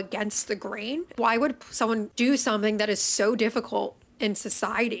to go against the grain. Why would someone do something that is so difficult in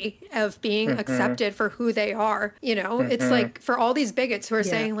society of being accepted for who they are? You know, it's like for all these bigots who are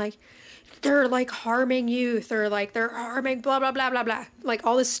saying like, they're like harming youth or like they're harming blah, blah, blah, blah, blah. Like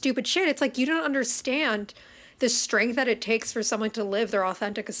all this stupid shit. It's like you don't understand the strength that it takes for someone to live their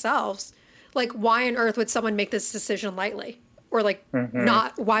authentic selves. Like why on earth would someone make this decision lightly? Or like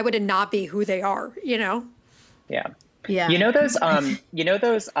not, why would it not be who they are, you know? Yeah. Yeah. You know those,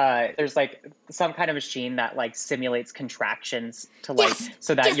 there's like some kind of machine that like simulates contractions to like,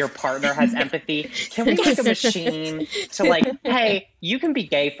 so that your partner has empathy. Can we make a machine to like, hey, you can be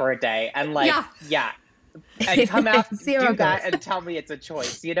gay for a day and like, and come out, do that and tell me it's a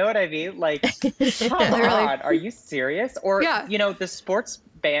choice. You know what I mean? Like, come on, are you serious? Or, you know, the sports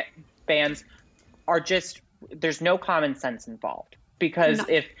bans are just, there's no common sense involved because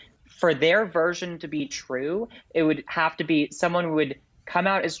if for their version to be true, it would have to be someone who would come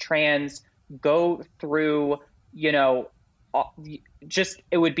out as trans, go through, you know, just,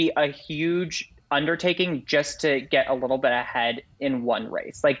 it would be a huge undertaking just to get a little bit ahead in one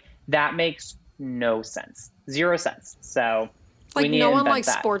race. Like that makes no sense, 0 sense. So like we need no to one invent likes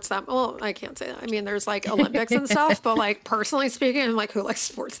that. Sports that well. I can't say that. I mean, there's like Olympics and stuff, but like personally speaking, I'm like, who likes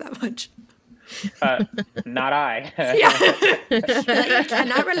sports that much? Not I. Like,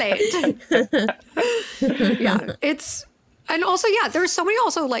 cannot relate. It's and also there's so many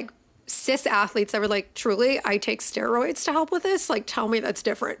also like cis athletes that were like, truly, I take steroids to help with this. Like, tell me that's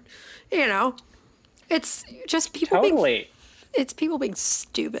different. You know, it's just people it's people being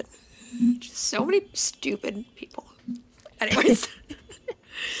stupid. Just so many stupid people. Anyways.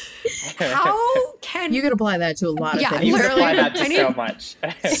 How can you can apply that to a lot of things? You can apply that to so much.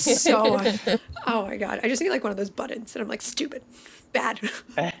 So much. Oh my god! I just need like one of those buttons, and I'm like stupid, bad. You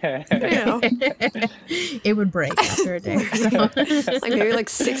know, it would break after a day. So. Like maybe like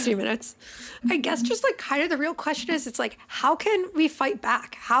 60 minutes. I guess just like kind of the real question is, it's like how can we fight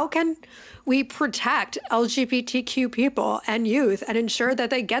back? How can we protect LGBTQ people and youth and ensure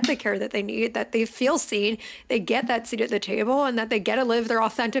that they get the care that they need, that they feel seen, they get that seat at the table, and that they get to live their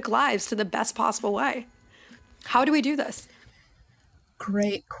authentic lives to the best possible way? How do we do this?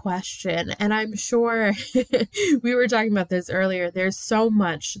 Great question. And I'm sure we were talking about this earlier. There's so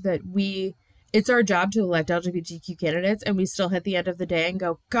much that it's our job to elect LGBTQ candidates, and we still hit the end of the day and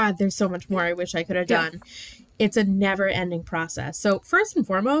go, God, there's so much more I wish I could have done. It's a never-ending process. So first and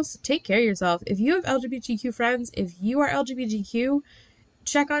foremost, take care of yourself. If you have LGBTQ friends, if you are LGBTQ,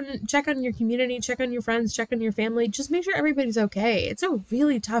 check on your community, check on your friends, check on your family. Just make sure everybody's okay. It's a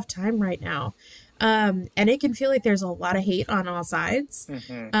really tough time right now. And it can feel like there's a lot of hate on all sides.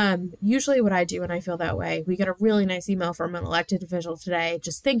 Usually what I do when I feel that way, we get a really nice email from an elected official today,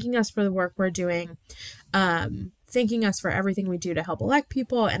 just thanking us for the work we're doing, thanking us for everything we do to help elect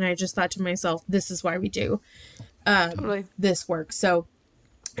people. And I just thought to myself, this is why we do this work. So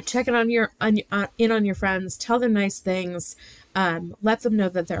check in on your friends, tell them nice things, let them know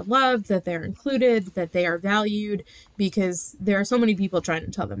that they're loved, that they're included, that they are valued, because there are so many people trying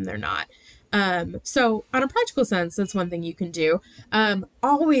to tell them they're not. So on a practical sense, that's one thing you can do.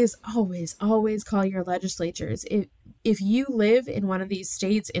 Always call your legislatures. If you live in one of these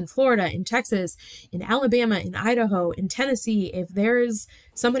states, in Florida, in Texas, in Alabama, in Idaho, in Tennessee, if there's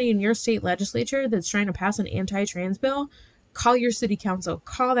somebody in your state legislature that's trying to pass an anti-trans bill, call your city council,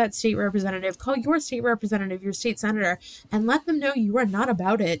 call that state representative, call your state representative, your state senator, and let them know you are not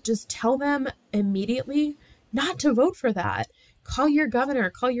about it. Just tell them immediately not to vote for that. Call your governor,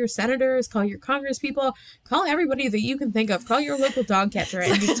 call your senators, call your congresspeople, call everybody that you can think of. Call your local dog catcher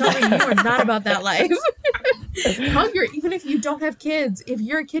and just tell them you are not about that life. Even if you don't have kids, if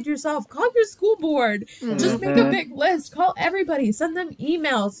you're a kid yourself, call your school board. Just make a big list. Call everybody. Send them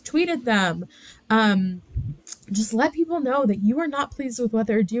emails. Tweet at them. Just let people know that you are not pleased with what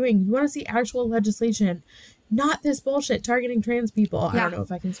they're doing. You want to see actual legislation. Not this bullshit targeting trans people. I don't know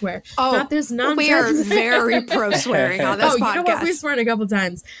if I can swear. Oh, not this nonsense. We are very pro swearing on this podcast. You know what? We've sworn a couple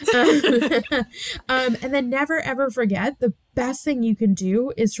times. And then never, ever forget, the best thing you can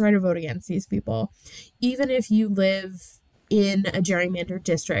do is try to vote against these people. Even if you live in a gerrymandered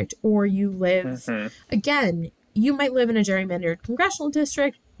district, or you live, again, you might live in a gerrymandered congressional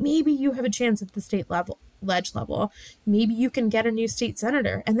district. Maybe you have a chance at the state ledge level. Maybe you can get a new state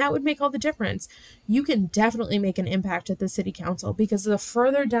senator, and that would make all the difference. You can definitely make an impact at the city council, because the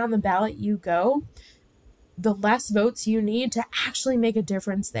further down the ballot you go, the less votes you need to actually make a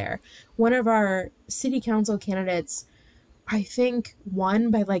difference there. One of our city council candidates, I think,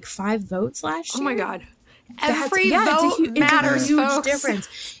 won by like 5 votes last year. Oh my God. Every vote matters, it's a huge folks. difference.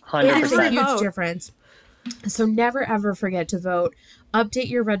 100%. It's a huge difference. So never, ever forget to vote. Update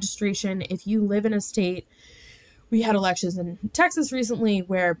your registration. If you live in a state, we had elections in Texas recently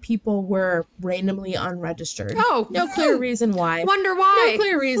where people were randomly unregistered. Oh. No clear reason why. Wonder why. No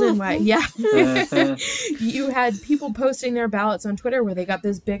clear reason why. Yeah. You had people posting their ballots on Twitter where they got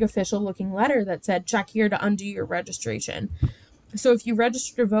this big official looking letter that said, check here to undo your registration. So if you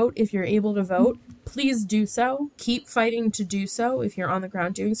register to vote, if you're able to vote, please do so. Keep fighting to do so if you're on the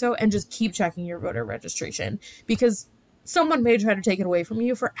ground doing so, and just keep checking your voter registration, because someone may try to take it away from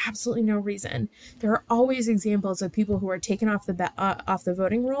you for absolutely no reason. There are always examples of people who are taken off the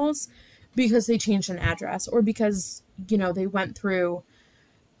voting rolls because they changed an address, or because, you know, they went through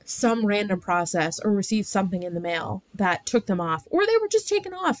some random process or received something in the mail that took them off, or they were just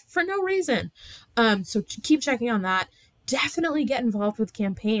taken off for no reason. So keep checking on that. Definitely get involved with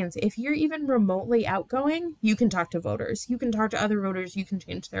campaigns. If you're even remotely outgoing, you can talk to voters. You can talk to other voters. You can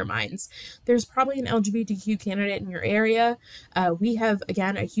change their minds. There's probably an LGBTQ candidate in your area. We have,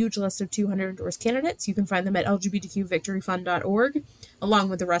 again, a huge list of 200 endorsed candidates. You can find them at lgbtqvictoryfund.org, along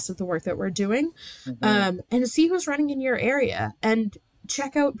with the rest of the work that we're doing. And see who's running in your area. And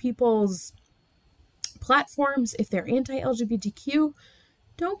check out people's platforms. If they're anti-LGBTQ,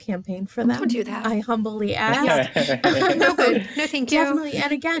 don't campaign for them. Don't do that. I humbly ask. No good. No, thank you. Definitely.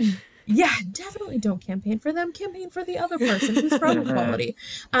 And again, definitely don't campaign for them. Campaign for the other person who's pro-equality.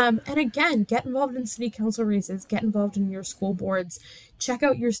 And again, get involved in city council races. Get involved in your school boards. Check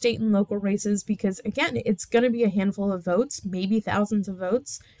out your state and local races, because again, it's going to be a handful of votes, maybe thousands of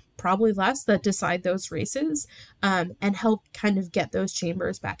votes, probably less, that decide those races, and help kind of get those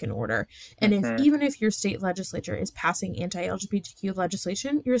chambers back in order. And even if your state legislature is passing anti-LGBTQ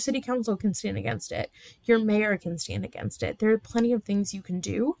legislation, your city council can stand against it. Your mayor can stand against it. There are plenty of things you can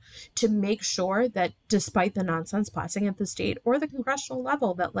do to make sure that, despite the nonsense passing at the state or the congressional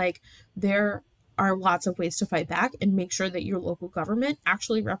level, that like there are lots of ways to fight back and make sure that your local government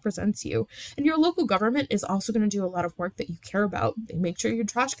actually represents you. And your local government is also going to do a lot of work that you care about. They make sure your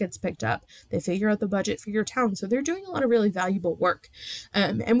trash gets picked up. They figure out the budget for your town. So they're doing a lot of really valuable work.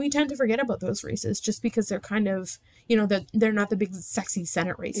 And we tend to forget about those races just because they're kind of, you know, that they're not the big sexy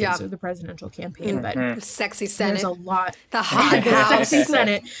Senate races or the presidential campaign, but sexy Senate. There's a lot. The hot house. Sexy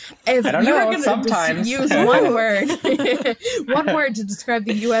Senate. If I don't you know, were going sometimes. to use one word, one word to describe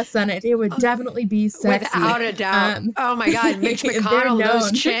the U.S. Senate, it would definitely be sexy. Without a doubt. Oh my God, Mitch McConnell,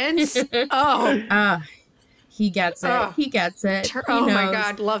 those chins. Oh. He gets it. He gets it. Oh my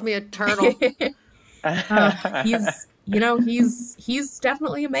God, love me a turtle. He's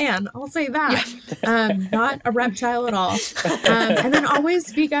definitely a man. I'll say that. Not a reptile at all. And then always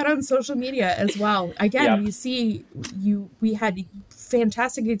speak out on social media as well. Again, we had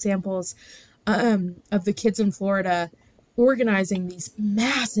fantastic examples of the kids in Florida organizing these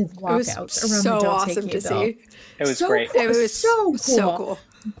massive walkouts around the Don't Take Gay Bill. It was so great. Cool. It was so cool.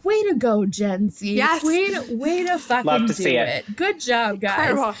 Way to go, Gen Z. Yes. Way to fucking do it. Good job,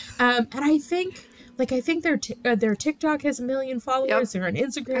 guys. And I think their TikTok has 1 million followers. They're on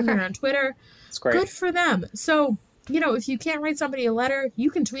Instagram. They're on Twitter. It's great. Good for them. So, you know, if you can't write somebody a letter, you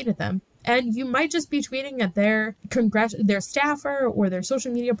can tweet at them. And you might just be tweeting at their staffer or their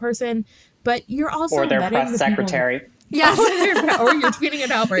social media person, but you're also or their press secretary. Yes. Or you're tweeting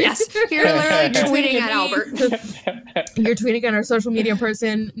at Albert. Yes. You're literally tweeting at Albert. You're tweeting at our social media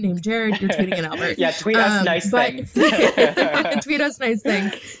person named Jared. You're tweeting at Albert. Yeah, tweet us nice things. Tweet us nice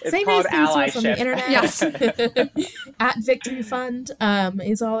things. Say nice things to us on the internet. Yes. At Victory Fund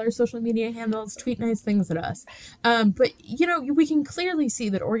is all our social media handles. Tweet nice things at us. But, you know, we can clearly see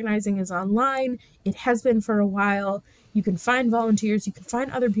that organizing is online. It has been for a while. You can find volunteers, you can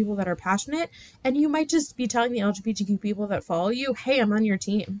find other people that are passionate, and you might just be telling the LGBTQ people that follow you, hey, I'm on your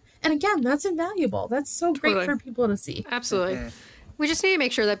team. And again, that's invaluable. That's so great for people to see. Absolutely. We just need to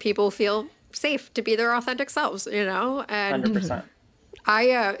make sure that people feel safe to be their authentic selves, you know? And 100%.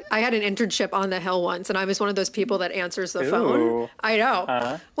 I had an internship on the Hill once, and I was one of those people that answers the phone. I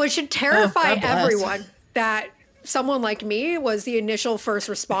know. Which should terrify everyone that someone like me was the initial first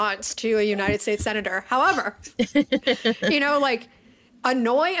response to a United States senator. However, you know, like,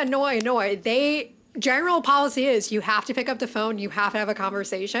 annoy. General policy is you have to pick up the phone, you have to have a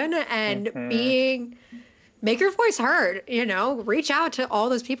conversation, and make your voice heard, you know, reach out to all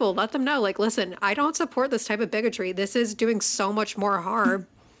those people, let them know, like, listen, I don't support this type of bigotry. This is doing so much more harm.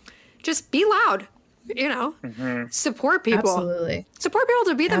 Just be loud. You know, support people. Absolutely. Support people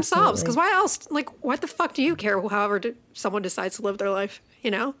to be themselves. Because why else? Like, what the fuck do you care? However someone decides to live their life, you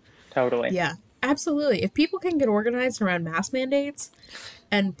know? Totally. Yeah. Absolutely. If people can get organized around mask mandates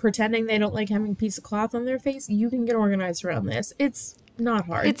and pretending they don't like having a piece of cloth on their face, you can get organized around this. It's not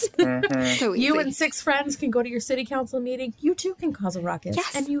hard. It's so easy. You and 6 friends can go to your city council meeting. You too can cause a ruckus.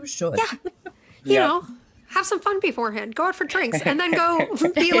 Yes. And you should. Yeah. You know, have some fun beforehand. Go out for drinks and then go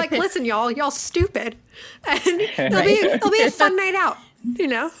be like, listen, y'all stupid. And it'll be a fun night out, you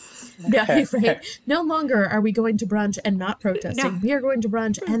know? Yeah, right. No longer are we going to brunch and not protesting. No. We are going to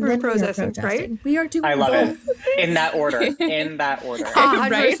brunch and then we are protesting. Right? We are doing I love both. it. In that order. In that order. 100%.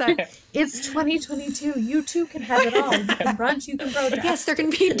 Right? It's 2022. You too can have it all. You can brunch, you can protest. Yes, there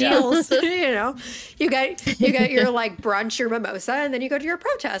can be deals. You know, you get your like brunch, your mimosa, and then you go to your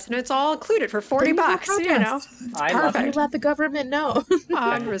protest, and it's all included for $40. You know, I love it. You let the government know.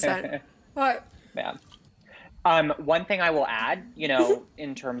 100%. What? Yeah. One thing I will add, you know,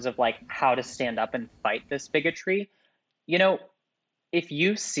 in terms of like how to stand up and fight this bigotry, you know, if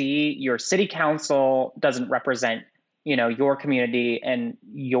you see your city council doesn't represent, you know, your community and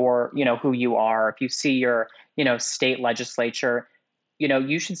your, you know, who you are, if you see your, you know, state legislature, you know,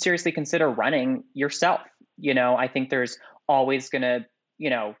 you should seriously consider running yourself. You know, I think there's always going to,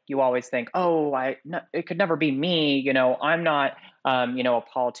 you know, you always think, oh, it could never be me. You know, I'm not, you know, a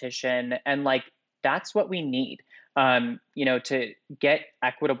politician. And like, that's what we need. You know, to get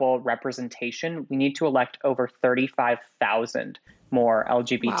equitable representation, we need to elect over 35,000 more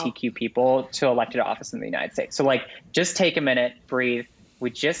LGBTQ people to elected office in the United States. So like, just take a minute, breathe. We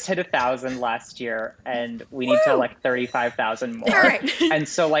just hit 1,000 last year and we need to elect 35,000 more. All right. And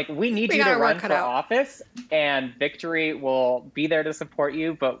so like, we need you to run for office, and Victory will be there to support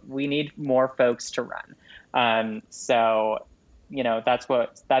you, but we need more folks to run. So, you know, that's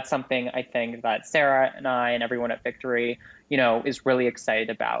something I think that Sarah and I and everyone at Victory, you know, is really excited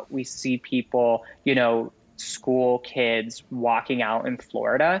about. We see people, you know, school kids walking out in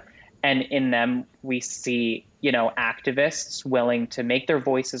Florida, and in them we see, you know, activists willing to make their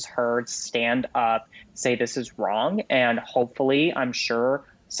voices heard, stand up, say this is wrong. And hopefully, I'm sure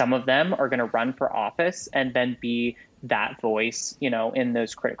some of them are going to run for office and then be that voice, you know, in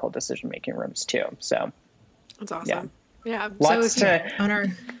those critical decision-making rooms too. So that's awesome. Yeah. Lots on our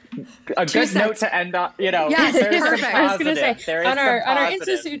a good note to end on, you know. Yes, perfect. I was going to say,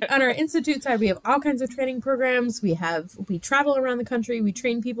 on our institute side, we have all kinds of training programs. We travel around the country. We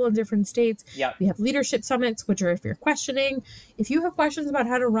train people in different states. Yep. We have leadership summits, which are if you're questioning. If you have questions about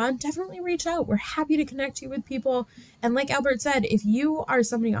how to run, definitely reach out. We're happy to connect you with people. And like Albert said, if you are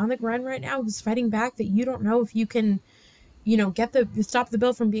somebody on the ground right now who's fighting back that you don't know if you can, you know, stop the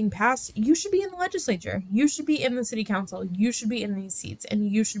bill from being passed, you should be in the legislature. You should be in the city council. You should be in these seats, and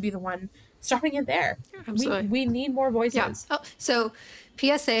you should be the one stopping it there. Yeah, absolutely. We need more voices. Yeah. Oh, so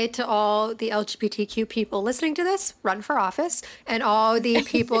PSA to all the LGBTQ people listening to this, run for office, and all the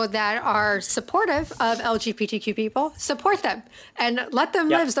people that are supportive of LGBTQ people, support them and let them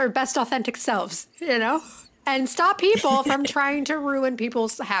live their best authentic selves, you know? And stop people from trying to ruin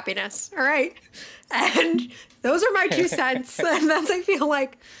people's happiness. All right. And those are my 2 cents. And that's, I feel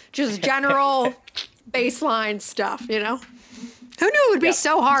like, just general baseline stuff, you know? Who knew it would be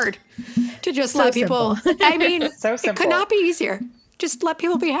so hard to just let people, I mean, so it could not be easier. Just let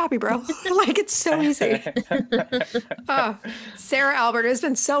people be happy, bro. Like, it's so easy. Sarah, Albert, it's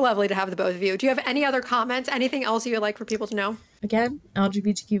been so lovely to have the both of you. Do you have any other comments? Anything else you would like for people to know? Again,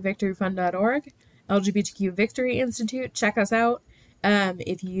 LGBTQVictoryFund.org. LGBTQ Victory Institute. Check us out.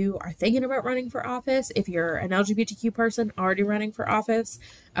 If you are thinking about running for office, if you're an LGBTQ person already running for office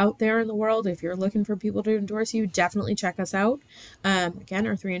out there in the world, if you're looking for people to endorse you, definitely check us out. Again,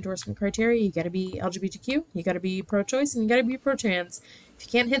 our 3 endorsement criteria: you got to be LGBTQ, you got to be pro-choice, and you got to be pro-trans. If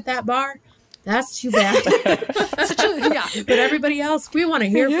you can't hit that bar, that's too bad. But everybody else, we want to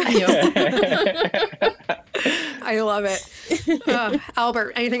hear from you. I love it.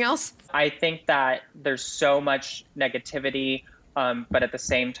 Albert, anything else? I think that there's so much negativity, but at the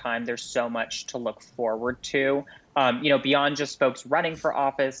same time, there's so much to look forward to. You know, beyond just folks running for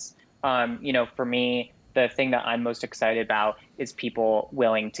office, you know, for me, the thing that I'm most excited about is people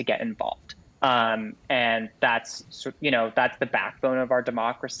willing to get involved. And that's, you know, that's the backbone of our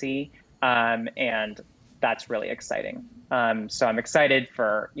democracy. And that's really exciting. So I'm excited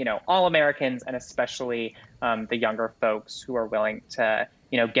for, you know, all Americans, and especially the younger folks who are willing to,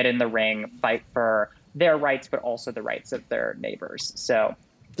 you know, get in the ring, fight for their rights, but also the rights of their neighbors. So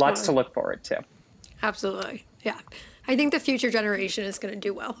lots to look forward to. Absolutely. Yeah. I think the future generation is going to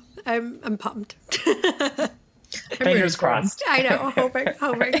do well. I'm pumped. Fingers crossed. I know. Hoping.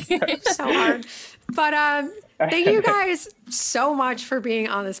 So hard. But Thank you guys so much for being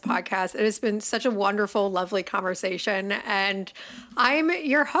on this podcast. It has been such a wonderful, lovely conversation. And I'm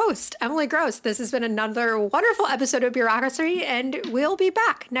your host, Emily Gross. This has been another wonderful episode of Bureaucracy, and we'll be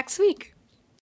back next week.